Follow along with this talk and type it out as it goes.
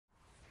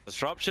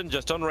Disruption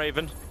just on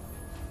Raven.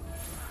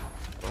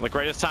 The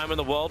greatest time in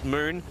the world,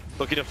 Moon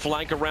looking to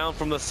flank around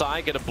from the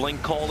side, get a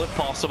blink call if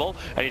possible,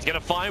 and he's going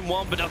to find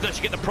one, but doesn't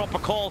actually get the proper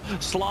call.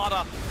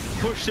 Slaughter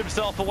pushed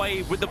himself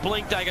away with the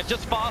blink dagger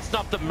just fast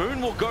enough that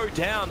Moon will go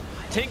down.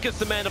 Tinker's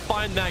the man to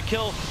find that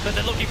kill, but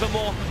they're looking for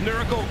more.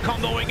 Miracle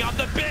comboing up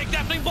the big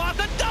deafening blast,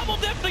 the double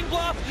deafening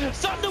blast.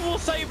 Sunder will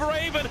save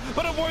Raven,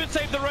 but it won't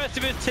save the rest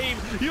of his team.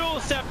 Yule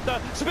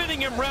Scepter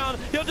spinning him round.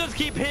 He'll just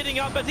keep hitting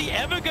up. Is he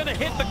ever going to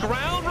hit the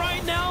ground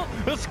right now?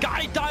 The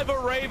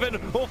Skydiver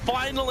Raven will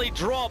finally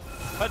drop.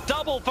 A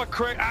double for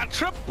Crit, a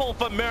triple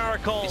for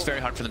Miracle. It's very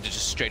hard for them to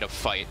just straight up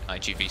fight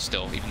IGV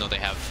still, even though they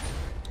have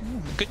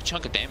a good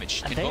chunk of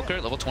damage. Invoker,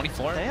 level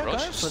 24. They are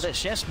going for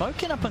this, yeah,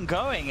 smoking up and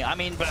going. I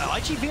mean, but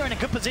IGV are in a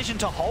good position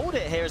to hold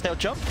it here as they'll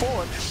jump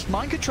forward.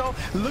 Mind Control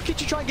looking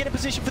to try and get in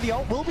position for the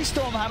ult. Will be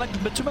Stormhammer,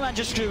 but Metamorpheus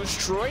just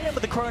destroying him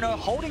with the Chrono,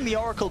 holding the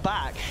Oracle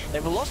back.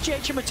 They've lost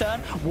GH in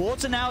return.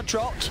 Wards are now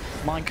dropped.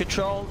 Mind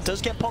Control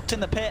does get popped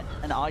in the pit,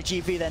 and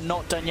IGV, they're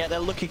not done yet. They're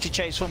looking to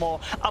chase for more.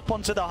 Up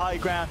onto the high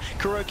ground.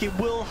 KuroKy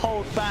will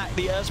hold back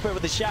the Earthspirit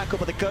with the Shackle,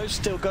 but the Ghosts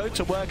still go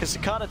to work as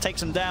Cicada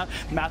takes him down.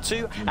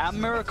 Matu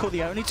and Miracle,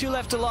 the only two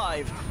left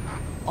alive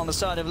on the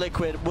side of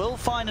Liquid, will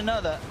find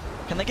another.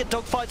 Can they get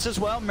dogfights as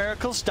well?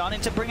 Miracle starting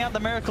to bring out the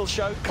Miracle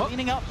Show,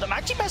 cleaning up. I'm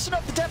actually messing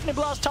up the Deafening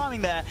Blast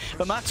timing there,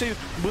 but Matu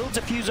will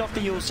defuse off the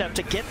Yule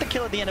Scepter to get the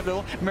kill at the end of it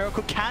all.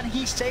 Miracle, can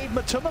he save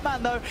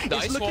Metamorpheus though?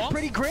 It's looking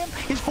pretty grim.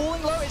 He's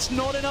falling low. It's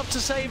not enough to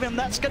save him.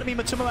 That's going to be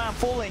Metamorpheus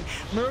falling.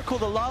 Miracle,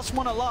 the last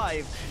one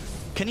alive.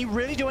 Can he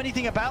really do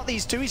anything about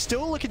these two? He's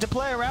still looking to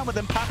play around with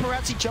them.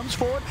 Paparazzi jumps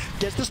forward,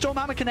 gets the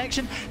Stormhammer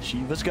connection.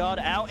 Shiva's Guard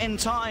out in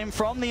time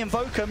from the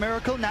Invoker.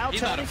 Miracle now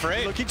turning,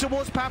 looking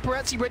towards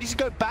Paparazzi, ready to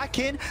go back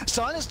in.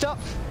 Silenced up.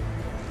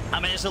 I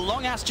mean, it's a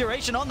long-ass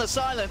duration on the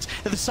silence.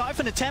 The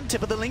Siphon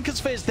attempted, but the Lincoln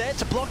Sphere is there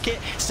to block it.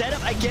 Set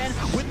up again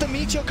with the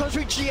Meteor comes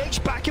through.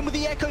 GH back in with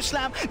the Echo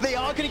Slam. They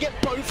are going to get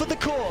both of the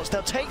cores.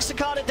 They'll take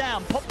Cicada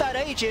down, pop that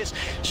Aegis.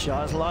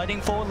 Shah's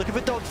sliding forward, looking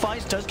for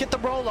dogfights. Does get the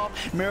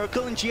roll-off.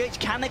 Miracle and GH,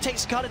 can they take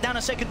Cicada down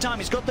a second time?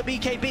 He's got the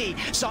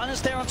BKB.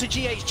 Silence there onto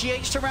GH.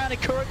 GH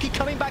surrounded. KuroKy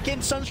coming back in.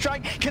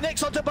 Sunstrike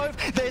connects onto both.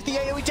 There's the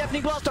AoE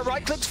Deafening Blast. The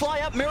right clicks fly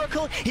up.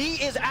 Miracle, he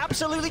is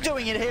absolutely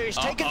doing it here. He's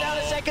taken down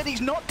a second.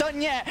 He's not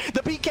done yet.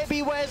 The BKB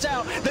wears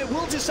out. They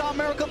will disarm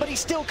Miracle, but he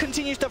still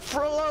continues to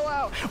flow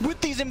out with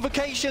these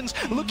invocations,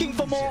 looking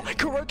for more.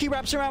 KuroKy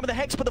wraps around with the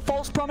Hex, but the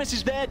false promise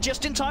is there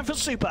just in time for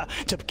Super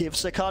to give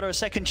Cicada a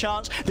second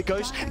chance. The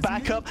Ghost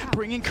back up,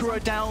 bringing Kuro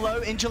down low.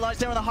 Injulize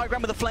there on the high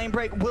ground with the Flame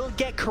Break will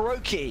get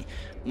KuroKy.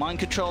 Mind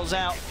Control's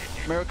out.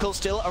 Miracle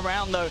still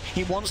around though.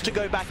 He wants to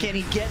go back in.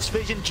 He gets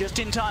vision just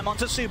in time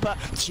onto Super.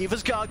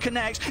 Shiva's Guard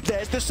connects.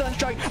 There's the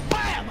Sunstrike.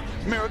 Bam!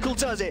 Miracle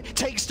does it.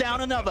 Takes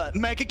down another.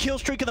 Mega kill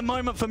streak at the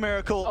moment for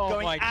Miracle.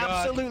 Going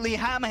absolutely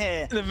ham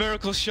here. The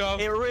Miracle Show.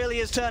 It really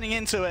is turning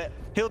into it.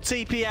 He'll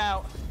TP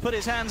out, put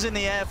his hands in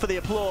the air for the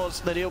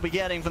applause that he'll be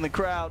getting from the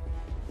crowd.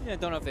 Yeah, I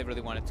don't know if they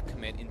really wanted to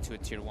commit into a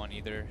tier 1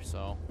 either,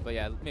 so. But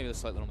yeah, maybe a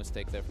slight little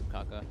mistake there from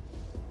Kaka.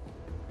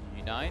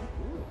 E9.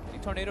 He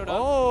tornadoed up.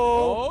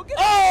 Oh!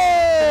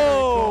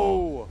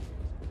 Oh!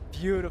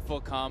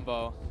 Beautiful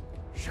combo.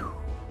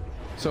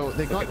 So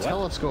they got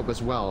Telescope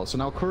as well, so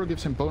now Kuro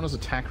gives him bonus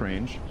attack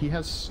range. He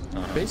has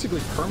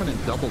basically permanent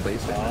double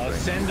base damage.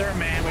 Cinder,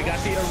 man, we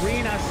got the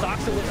arena.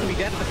 Soxa looks to be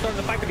dead at the start of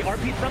the fight, but the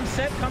RP from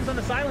Seb comes on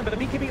the silent, but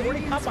the BKB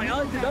already popped by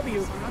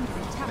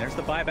LW. There's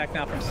the buyback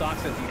now from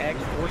Soxa as the egg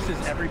forces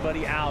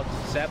everybody out.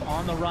 Seb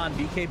on the run,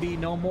 BKB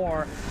no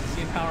more.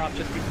 Seeing power off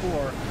just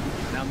before.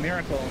 Now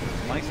Miracle,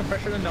 applying some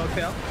pressure to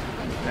No-Tail.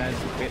 As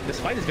this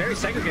fight is very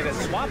segregated.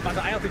 Swap onto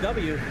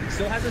ILTW.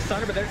 Still has the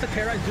Stunner, but there's the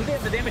Terra. Do they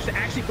have the damage to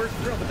actually burst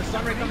through? But the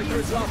Sunray coming through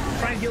as well.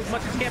 Try and heal as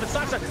much as he can. But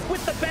Soxa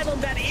with the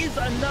Bedlam, that is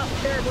enough.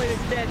 Terrorblade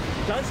is dead.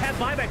 Does have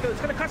buyback though.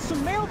 It's going to cost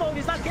some mail though.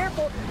 He's not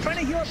careful. Trying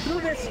to heal up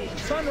through this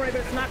Sunray,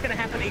 but it's not going to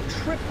happen. A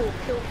triple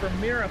kill for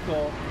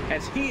Miracle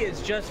as he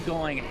is just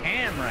going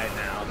ham right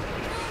now.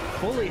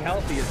 Fully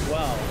healthy as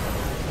well.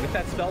 With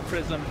that Spell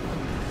Prism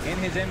in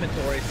his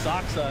inventory,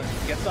 Soxa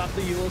gets off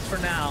the Yules for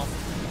now.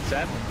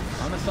 Seb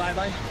on the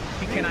sideline.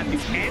 He cannot do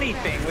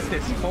anything with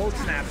this Cold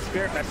Snap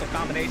Spirit Vessel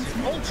combination.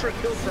 Ultra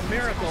kill for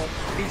Miracle.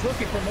 He's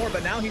looking for more,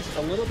 but now he's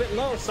a little bit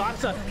low.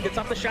 Soxa gets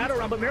off the Shadow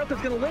Run, but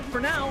Miracle's going to live for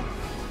now.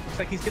 Looks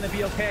like he's going to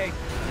be okay.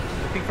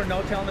 Looking for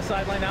No-Tail on the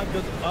sideline now.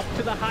 Goes up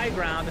to the high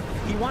ground.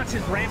 He wants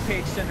his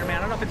Rampage, Cinderman. I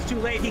don't know if it's too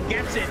late. He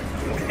gets it.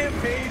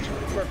 Rampage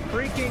for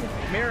freaking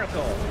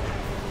Miracle.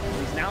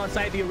 He's now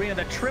inside the arena.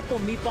 The triple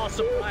meatball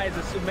surprise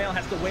as Sumail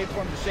has to wait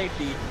for him to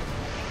safety.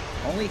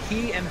 Only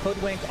he and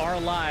Hoodwink are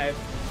alive.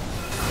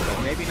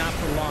 But maybe not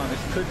for long.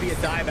 This could be a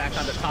dieback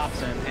on the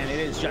Thompson, and it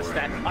is just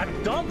that.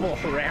 A double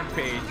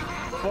Rampage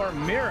for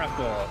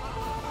Miracle.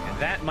 And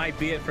that might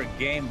be it for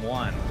game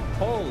 1.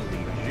 Holy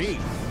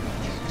jeez.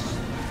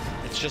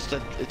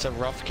 It's a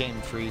rough game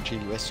for EG.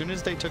 As soon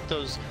as they took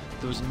those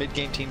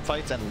mid-game team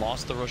fights and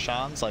lost the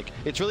Roshans, like,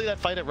 it's really that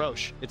fight at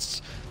Roche.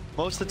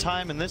 most of the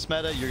time in this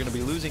meta, you're going to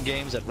be losing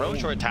games at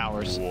Roche or at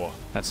Towers. Whoa.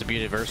 That's the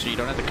beauty of Versa. You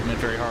don't have to commit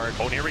very hard.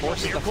 Oh, and here we go.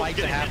 Forces the fight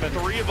to happen.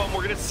 3 of them.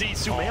 We're going to see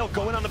Sumail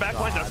going on the back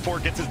line. That's 4,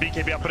 gets his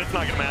BKB up, but it's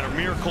not going to matter.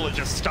 Miracle is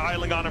just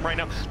styling on him right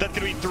now. That's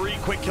going to be 3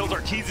 quick kills.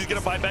 Arteezy's going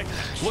to buy back.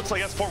 Looks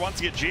like S4 wants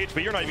to get GH,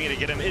 but you're not even going to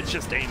get him. It's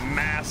just a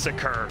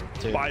massacre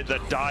by the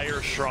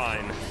Dire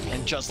Shrine.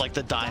 And just like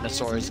the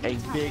dinosaurs, a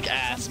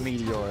big-ass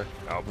meteor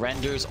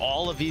renders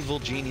all of Evil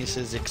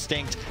Geniuses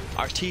extinct.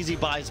 Arteezy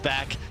buys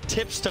back,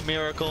 tips to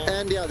Miracle.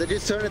 And yeah, they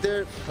just turn it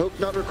there. Hope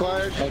not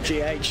required. Oh,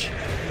 GH.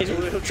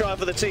 He'll try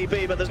for the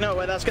TP, but there's no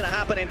way that's going to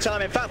happen in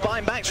time. In fact,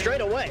 buying back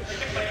straight away.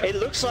 It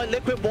looks like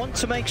Liquid want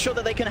to make sure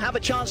that they can have a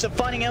chance of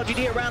finding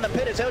LGD around the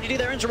pit. As LGD,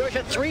 they're into Roche.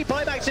 3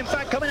 buybacks, in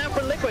fact, coming out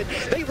from Liquid.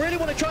 They really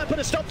want to try and put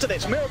a stop to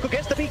this. Miracle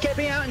gets the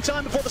BKB out in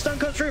time before the stun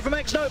comes through from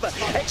X-Nova.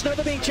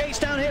 X-Nova being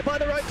chased down here by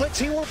the right clicks.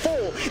 He will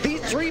fall.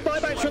 These 3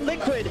 buybacks from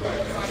Liquid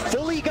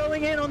fully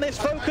going in on this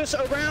focus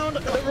around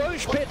the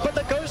Roche pit, but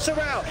the ghosts are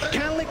out.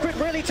 Can Liquid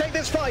really take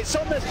this fight?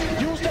 Somnus,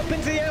 you'll step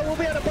into the air, will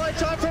be able to buy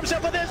time for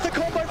himself, but there's the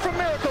combo from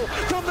Miracle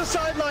from the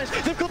sidelines.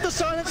 They've got the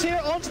silence here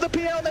onto the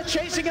PL. They're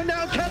chasing him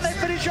down. Can they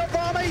finish off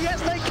Arme?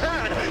 Yes, they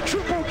can.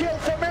 Triple kill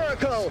for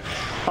Miracle.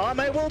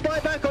 Arme will buy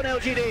back on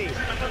LGD,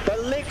 but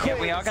Liquid...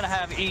 Yeah, we are going to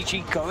have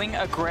EG going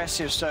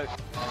aggressive, so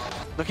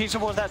looking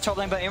towards that top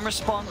lane, but in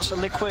response,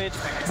 Liquid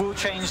will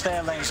change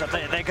their lanes up.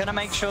 They're going to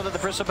make sure that the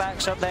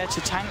Bristleback's up there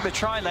to tank the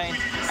tri-lane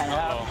and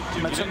have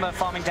Matuma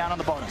farming down on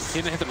the bottom.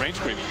 He didn't hit the range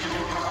creep.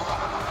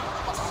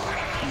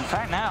 In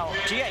fact, now,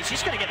 GH,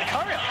 he's going to get the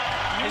courier.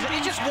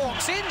 He just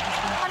walks in,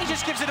 and he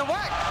just gives it a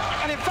whack.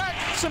 And in fact,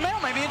 Sumail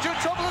may be in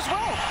trouble as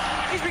well.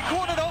 He's been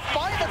cornered off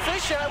by the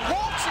Fisher,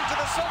 walks into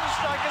the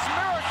Sunstrike as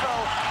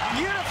Miracle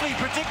beautifully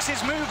predicts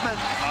his movement.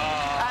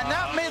 And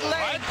that mid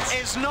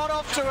lane is not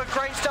off to a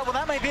great start. Well,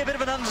 that may be a bit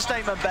of an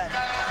understatement, Ben.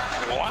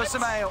 For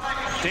Sumail.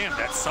 Damn,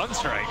 that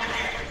Sunstrike.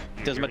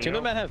 Does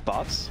Matuma Man have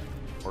buffs?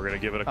 We're going to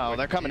give it a Oh,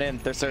 they're coming in.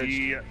 They're surged.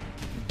 He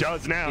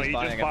does now. He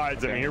just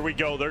buys him. Here we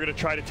go. They're going to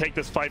try to take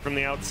this fight from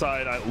the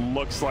outside. It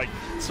looks like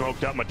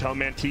smoked up. Matuma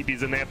Man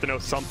TP's in. They have to know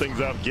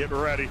something's up. Get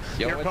ready.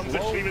 Here comes the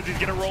Shivas. He's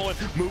going to roll it.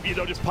 Mugi,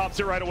 though, just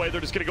pops it right away.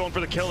 They're just going to go in for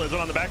the kill. Is it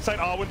on the backside?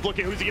 Owen's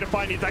looking. Who's he going to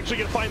find? He's actually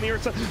going to find the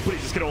Ursa, but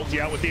he's just going to ulti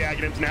out with the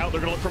Aghanims now.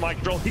 They're going to look for mind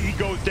control. He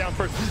goes down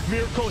first.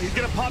 Miracle. He's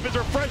going to pop his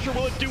refresher.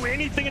 Will it do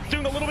anything? It's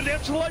doing a little bit of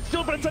damage to the life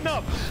steal, but it's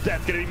enough.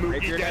 That's going to be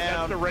Mugi down.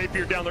 That's the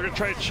Rapier down. They're going to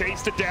try to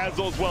chase to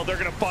Dazzle as well. They're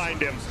going to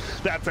find him.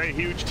 That's a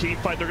huge team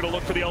fight. They're going to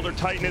look for the Elder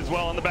Titan as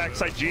well on the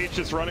backside. GH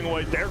just running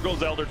away. There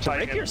goes Elder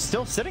Titan. Rapier's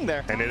still sitting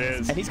there. And it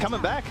is. And he's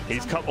coming back.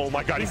 He's come. Oh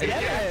my God. He's and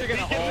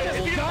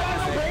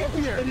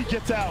he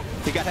gets out.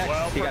 He got hacked.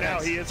 Well, for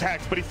now, he is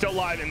hacked, but he's still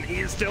alive, and he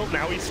is still,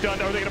 now he's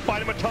stunned. Are they going to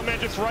find him? Matuma Man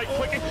just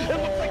right-clicking. It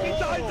looks like he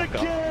dies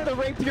again. The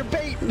Rapier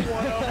bait.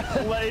 What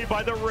a play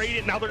by the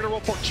Radiant. Now they're going to roll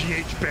for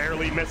GH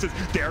barely misses.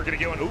 They're going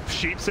to go and oops,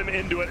 sheeps him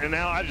into it, and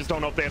now I just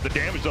don't know if they have the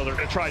damage, though. They're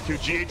going to try to.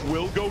 GH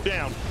will go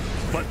down.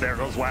 But there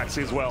goes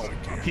Waxy as well.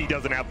 He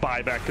doesn't have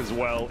buyback as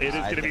well. It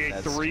is going to be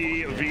a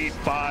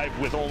 3v5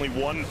 with only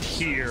 1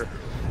 tier.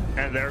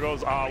 And there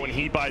goes when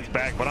he buys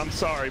back. But I'm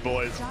sorry,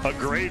 boys. A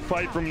great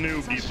fight from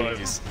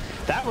Newbie.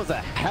 That was a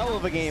hell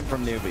of a game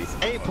from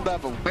Newbies. A pulled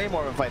up way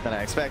more of a fight than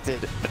I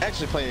expected.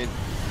 Actually played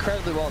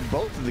incredibly well in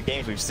both of the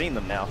games we've seen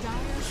them now.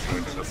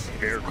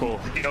 Miracle.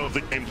 He knows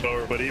the game's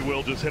over, but he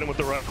will just hit him with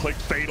the right click.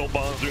 Fatal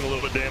Bombs doing a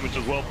little bit of damage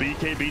as well.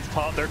 BKB's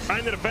pop. They're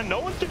trying to defend. No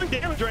one's doing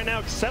damage right now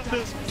except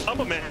this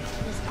Upper Man.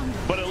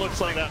 But it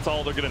looks like that's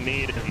all they're going to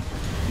need. And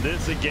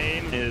this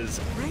game is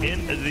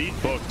in the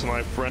books,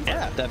 my friend.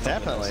 Yeah,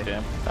 definitely.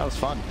 That was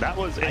fun. That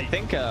was a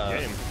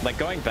game. Like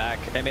going back,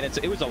 I mean,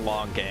 it was a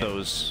long game.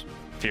 Those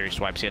Fury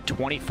swipes. He had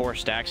 24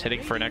 stacks,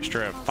 hitting for an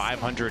extra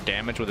 500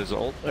 damage with his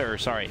ult. Or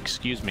sorry,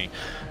 excuse me,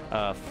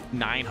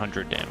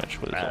 900 damage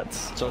with his ult.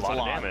 So it's a lot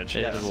of damage.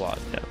 It is a lot.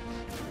 Yeah.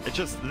 It's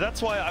just,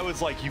 that's why I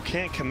was like, you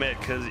can't commit,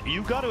 because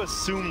you got to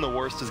assume the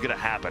worst is going to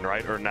happen,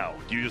 right? Or no,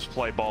 you just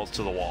play balls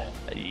to the wall.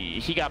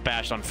 He got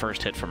bashed on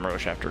first hit from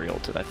Roche after he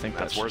ulted. I think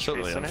that's worst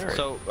case scenario.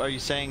 So are you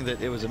saying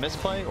that it was a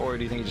misplay, or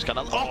do you think he just got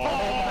a...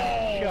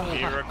 Oh,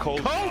 Miracle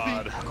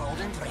God.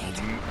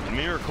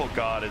 Miracle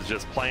God is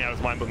just playing out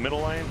his mind, but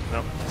middle lane,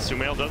 no.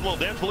 Sumail does a little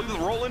dance, believe it's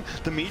rolling.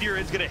 The Meteor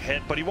is going to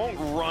hit, but he won't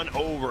run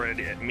over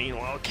it.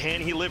 Meanwhile,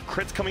 can he live?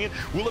 Crit's coming in.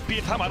 Will it be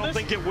a time? I don't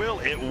think it will.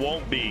 It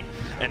won't be.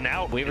 And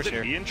now, Weaver's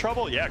here. In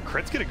trouble? Yeah,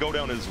 Crit's gonna go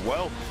down as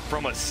well.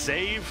 From a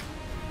save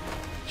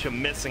to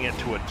missing it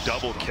to a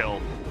double kill.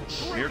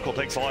 Miracle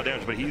takes a lot of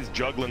damage, but he's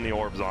juggling the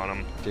orbs on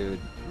him. Dude.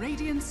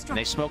 And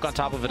they smoke on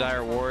top of a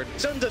dire ward.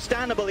 It's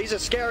understandable, he's a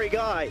scary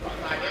guy.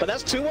 But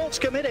that's 2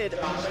 ults committed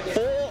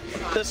for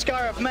the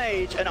Scarif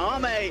Mage, and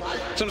Arme,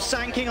 some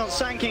sanking on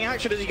sanking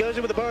action as he goes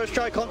in with the Burrow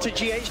Strike onto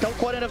GH. Not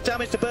quite enough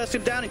damage to burst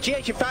him down, and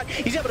GH, in fact,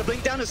 he's able to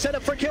blink down and set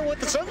up for a kill with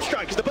the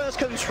Sunstrike as the burst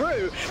comes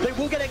through. They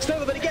will get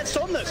X-Nova, but it gets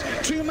Somnus.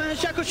 2-man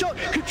Shackle Shot,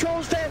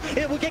 controls there,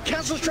 it will get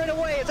cancelled straight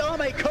away as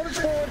Arme comes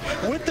forward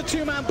with the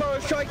 2-man Burrow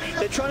Strike.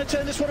 They're trying to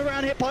turn this one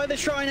around here by the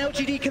Shrine.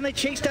 LGD, can they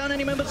chase down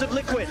any members of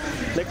Liquid?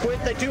 Liquid,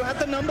 they do have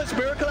the numbers.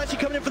 Miracle actually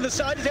coming in from the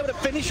side is able to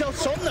finish off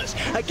Somnus.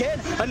 Again,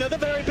 another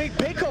very big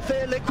pick off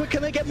here. Liquid,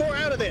 can they get more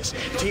out of this?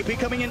 TP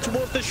coming in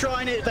towards the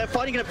shrine. They're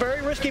fighting in a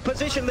very risky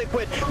position,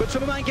 Liquid. But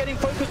Superman getting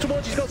focused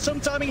towards. He's got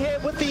some timing here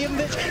with the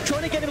Invis,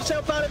 trying to get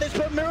himself out of this.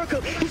 But Miracle,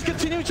 he's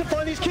continuing to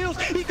find these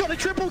kills. He's got a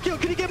triple kill.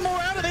 Can he get more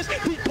out of this?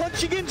 He's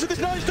punching into this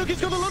nice Duck.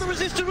 He's got a lot of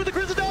resistance with the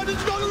Chrysodon.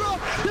 It's not a lot.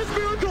 There's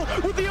Miracle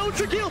with the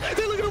ultra kill.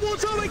 They're looking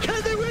towards Arme.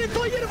 Can they really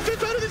fight yet a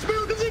fifth out of this?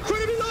 Miracle's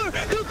incredibly low.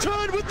 They'll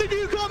turn with the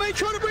new Arme,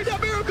 trying to bring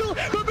down Miracle.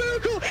 But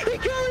Miracle, he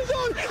carries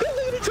on. They're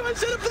looking to try and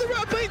set up for the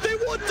rampage. They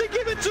want to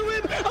give it to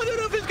him. I don't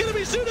know if it's going to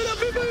be soon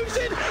enough. He moves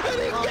in and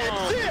he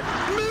gets it.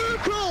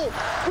 Miracle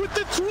with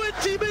the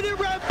 20-minute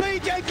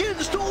rampage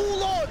against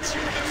all odds,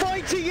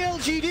 fighting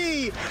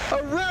LGD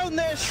around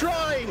their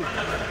shrine.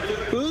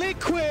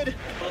 Liquid,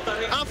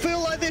 I feel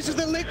like this is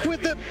the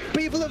Liquid that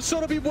people have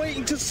sort of been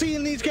waiting to see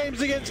in these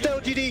games against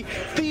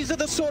LGD. These are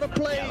the sort of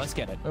plays. Yeah, let's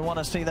get it. We want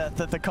to see the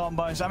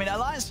combos. I mean,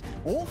 Alliance,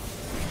 oh,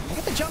 look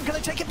at the jump. Can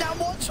they take it down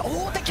once?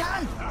 Oh, they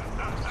can.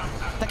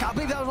 They can't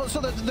believe that was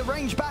sort of the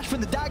range bash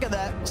from the dagger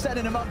there,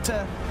 setting him up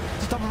to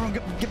stop him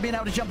from being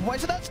able to jump away.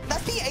 So that's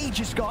the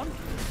Aegis gone.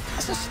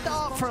 That's a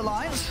start for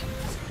Alliance.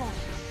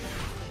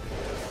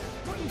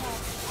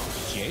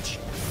 GH.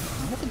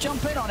 Get the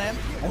jump in on him.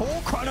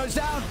 Oh, Chrono's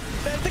down.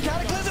 There's the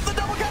Cataclysm, the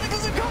double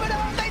Cataclysm coming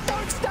out. They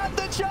don't stand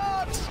a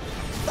chance.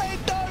 They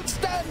don't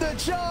stand a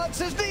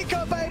chance as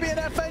Nico Baby and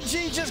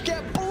FNG just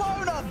get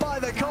blown up by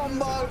the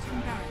combo.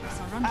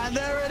 And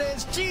there it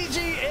is.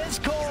 GG is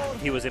called.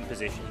 He was in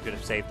position. He could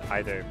have saved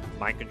either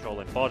Mind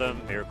Control in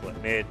bottom, Miracle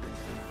at mid.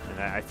 And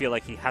I feel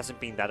like he hasn't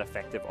been that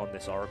effective on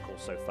this Oracle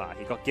so far.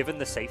 He got given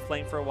the safe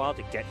lane for a while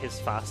to get his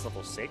fast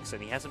level 6,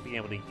 and he hasn't been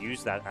able to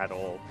use that at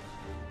all.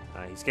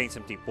 He's getting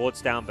some deep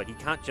wards down, but he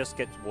can't just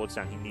get wards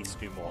down. He needs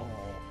to do more.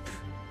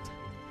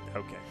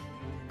 Okay.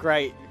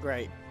 Great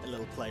a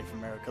little play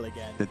from Miracle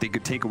again. That they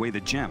could take away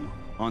the gem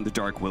on the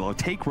Dark Willow,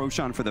 take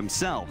Roshan for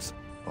themselves.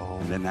 Oh,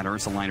 and then that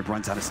Ursa lineup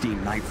runs out of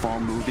steam.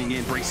 Nightfall moving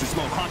in, breaks the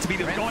smoke. Hot to be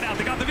there, going out.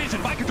 They got the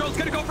vision. Mind Control's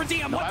gonna go for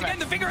DM. Once again,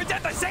 the Finger of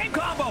Death, the same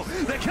combo.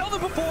 They killed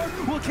them before,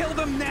 will kill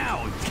them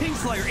now.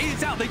 Kingslayer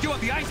is out. They do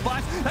have the Ice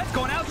Blast. That's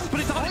going out, but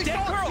it's on the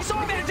dead girl.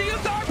 He managed to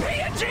use the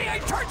RP, and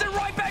GH turns it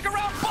right back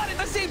around. But at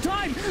the same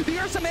time, the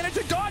Ursa managed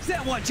to dodge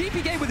that one.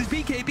 GPK with his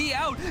BKB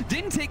out,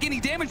 didn't take any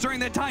damage during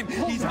that time.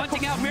 He's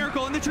hunting out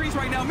Miracle in the trees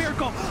right now.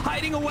 Miracle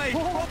hiding away,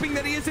 hoping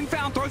that he isn't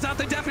found. Throws out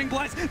the Deafening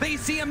Blast. They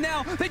see him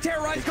now. The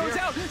Terrorize goes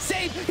out.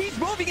 Save. He's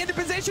moving into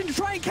position to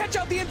try and catch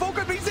out the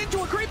Invoker, but he's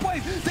into a creep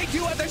wave. They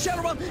do have their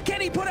Shadow Realm. Can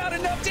he put out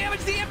enough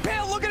damage? The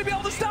Impale looking to be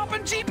able to stop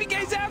him.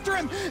 GPK's after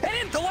him. And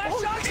in the last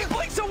shot, he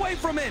blinks away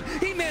from it.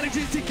 He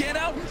manages to get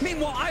out.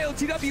 Meanwhile,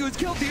 ILTW has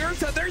killed the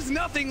Ursa. There's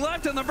nothing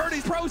left on the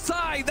Virtus Pro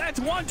side. That's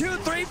 1, 2,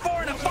 3,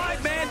 4, and a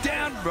 5-man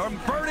down from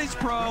Virtus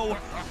Pro.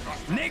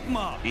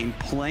 Nigma in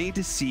play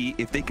to see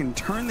if they can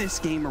turn this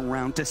game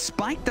around,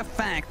 despite the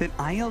fact that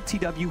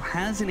ILTW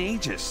has an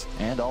Aegis.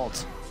 And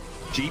ult.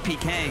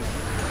 GPK.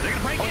 They're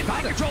gonna break in.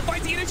 Mind Control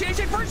fights the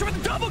initiation first with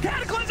a double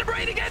Cataclysm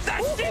right against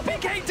that.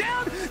 GPK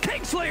down.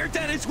 Kingslayer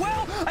dead as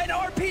well. An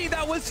RP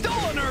that was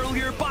stolen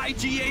earlier by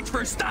GH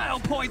for style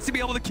points to be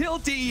able to kill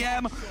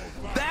DEM.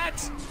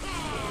 That's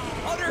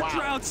utter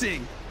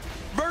trouncing.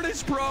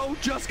 Virtus Pro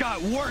just got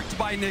worked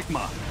by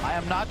Nigma. I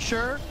am not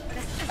sure,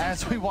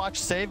 as we watch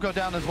Save go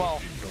down as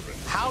well,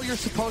 how you're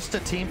supposed to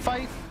team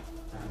fight.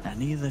 And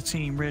neither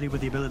team really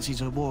with the ability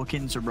to walk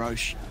into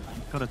Roche.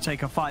 Got to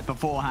take a fight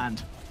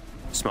beforehand.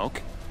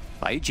 Smoke.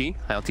 IEG.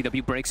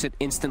 ILTW breaks it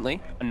instantly.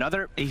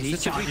 Another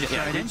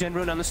Gen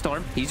Rune on the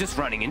Storm. He's just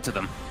running into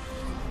them.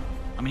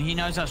 I mean, he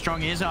knows how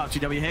strong he is.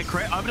 RTW here.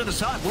 Crit over to the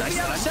side. Will be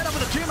able to set up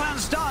with a 2-man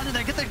stun, and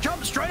they get the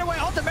jump straight away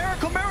onto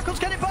Miracle. Miracle's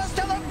getting burst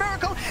down on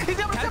Miracle. He's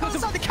able to step on the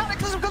side. The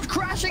Cataclysm comes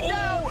crashing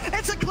down.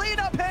 It's a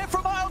cleanup here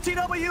from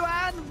ILTW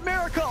and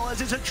Miracle as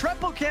it's a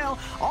triple kill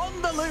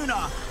on the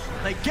Luna.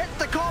 They get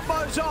the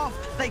combos off.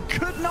 They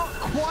could not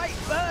quite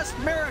burst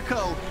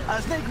Miracle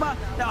as Nigma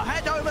now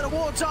head over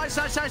towards Ice.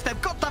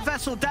 They've got the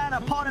vessel down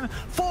upon him.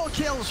 4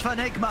 kills for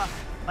Nigma.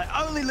 They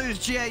only lose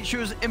GH, who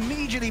was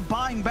immediately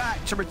buying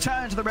back to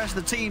return to the rest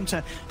of the team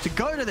to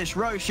go to this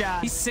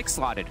Roshan. He's 6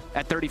 slotted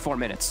at 34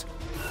 minutes.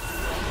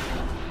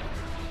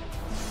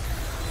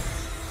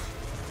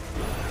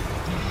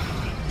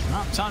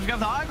 Time to go for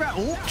the high ground.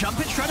 Oh,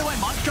 jumping straight away.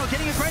 Mind Control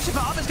getting aggressive.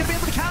 Armin's going to be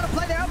able to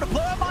counterplay there. Able to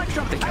blow up Mind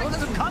Control. The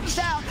Cataclysm comes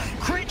down.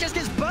 Crit just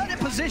gets burnt in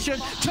position.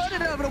 Turn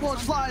it over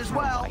towards Fly as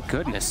well. My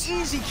goodness.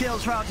 Easy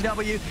kills for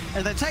RTW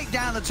as they take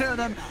down the 2 of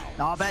them.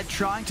 Arbed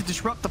trying to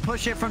disrupt the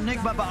push here from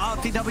Nigma, but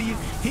RTW,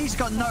 he's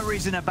got no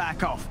reason to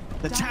back off.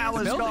 The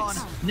tower's gone.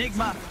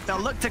 Nigma, they'll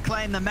look to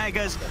claim the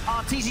Megas.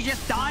 RTZ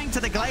just dying to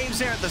the glaives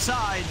here at the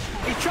side.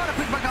 He's trying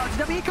to push back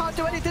RTW. He can't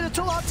do anything at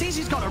all.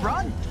 RTZ's got to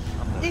run.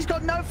 He's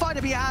got no fight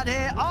to be had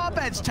here.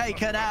 Arbed's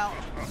taken out.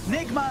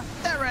 Nigma,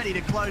 they're ready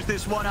to close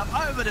this one up.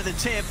 Over to the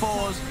tier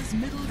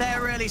 4s.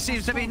 There really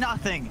seems to be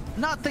nothing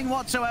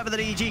whatsoever that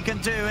EG can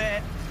do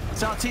here.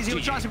 So RTZ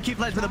will try some cute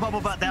plays with a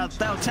bubble, but they'll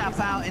tap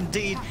out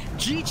indeed.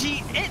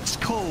 GG, it's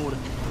called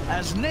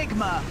as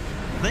Nigma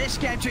This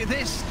game,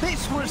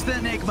 this was the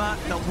Nigma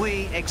that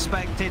we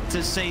expected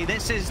to see.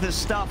 This is the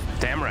stuff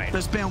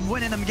that's been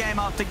winning them game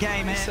after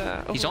game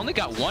here. He's only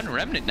got 1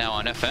 remnant now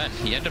on FN.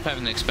 He ended up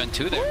having to expend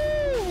 2 there.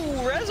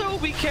 Ooh,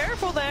 Rezo, be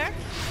careful there.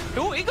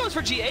 Oh, he goes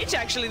for GH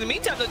actually. In the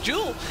meantime, the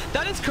Jewel,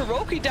 that is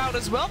Kuroki down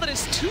as well. That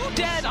is 2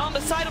 dead on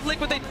the side of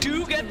Liquid. They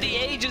do get the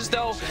Ages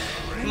though.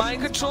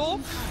 Mind Control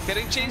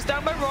getting chased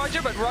down by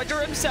Roger, but Roger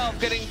himself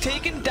getting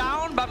taken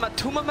down by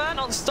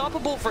Matumaman.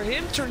 Unstoppable for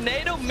him.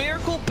 Tornado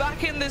Miracle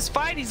back in this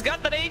fight. He's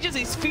got that Ages.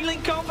 He's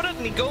feeling confident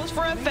and he goes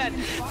for a Fed.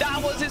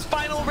 That was his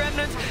final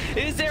remnant.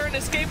 Is there an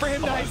escape for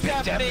him? Nice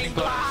happening.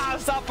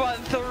 Blast up on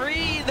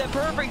 3. The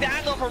perfect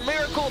angle for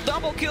Miracle.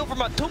 Double kill for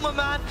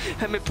Matumaman.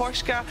 And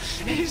Miposhka,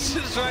 he's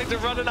just trying to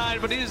run an eye,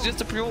 but he's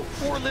just a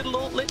poor little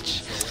old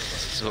lich.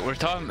 This is what we're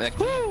talking about.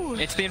 Like,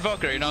 it's the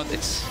Invoker, you know,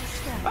 it's...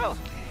 Oh,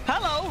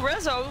 hello,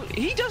 Rezo.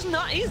 He does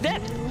not, he's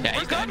dead. Yeah,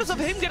 regardless of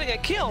him getting a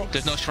kill.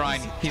 There's no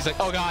shrine. He's like,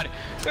 oh god.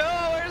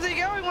 Oh, where's he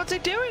going? What's he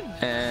doing?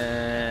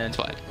 And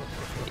slide.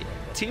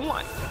 Team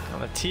 1. Well,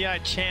 the TI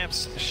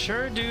champs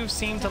sure do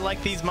seem to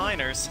like these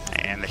miners.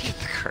 And they get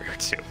the courier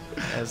too.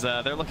 As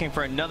they're looking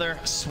for another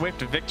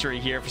swift victory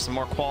here for some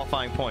more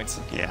qualifying points.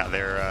 Yeah,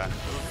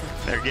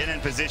 they're getting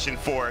in position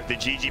for the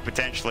GG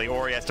potentially.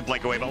 Ori has to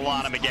blink away, but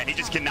Lanham again, he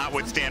just cannot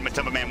withstand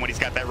Matumaman when he's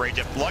got that rage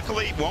up.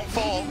 Luckily, won't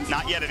fall,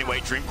 not yet anyway.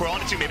 Dream Coil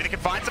on 2, maybe they can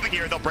find something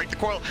here. They'll break the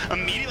coil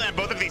immediately on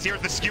both of these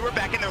heroes. The Skewer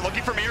back in there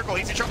looking for Miracle.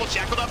 He's in trouble,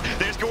 shackled up.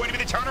 There's going to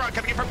be the turnaround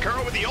coming in from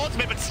Kuro with the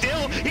ultimate, but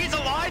still, he's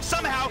alive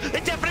somehow.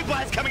 The Deafening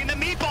Blast coming in, the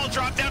meatball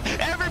drop down.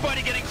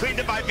 Everybody getting cleaned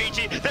up by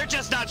Vici. They're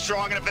just not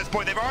strong enough at this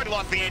point. They've already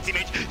lost the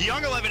anti-mage.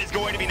 Young 11 is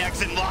going to be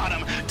next, and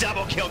Lanham,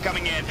 double kill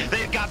coming in.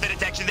 They've got the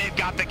detection, they've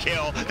got the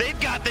kill, they've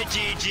got the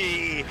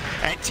GG.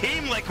 And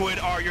Team Liquid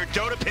are your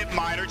Dota Pit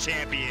Minor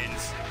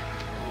champions.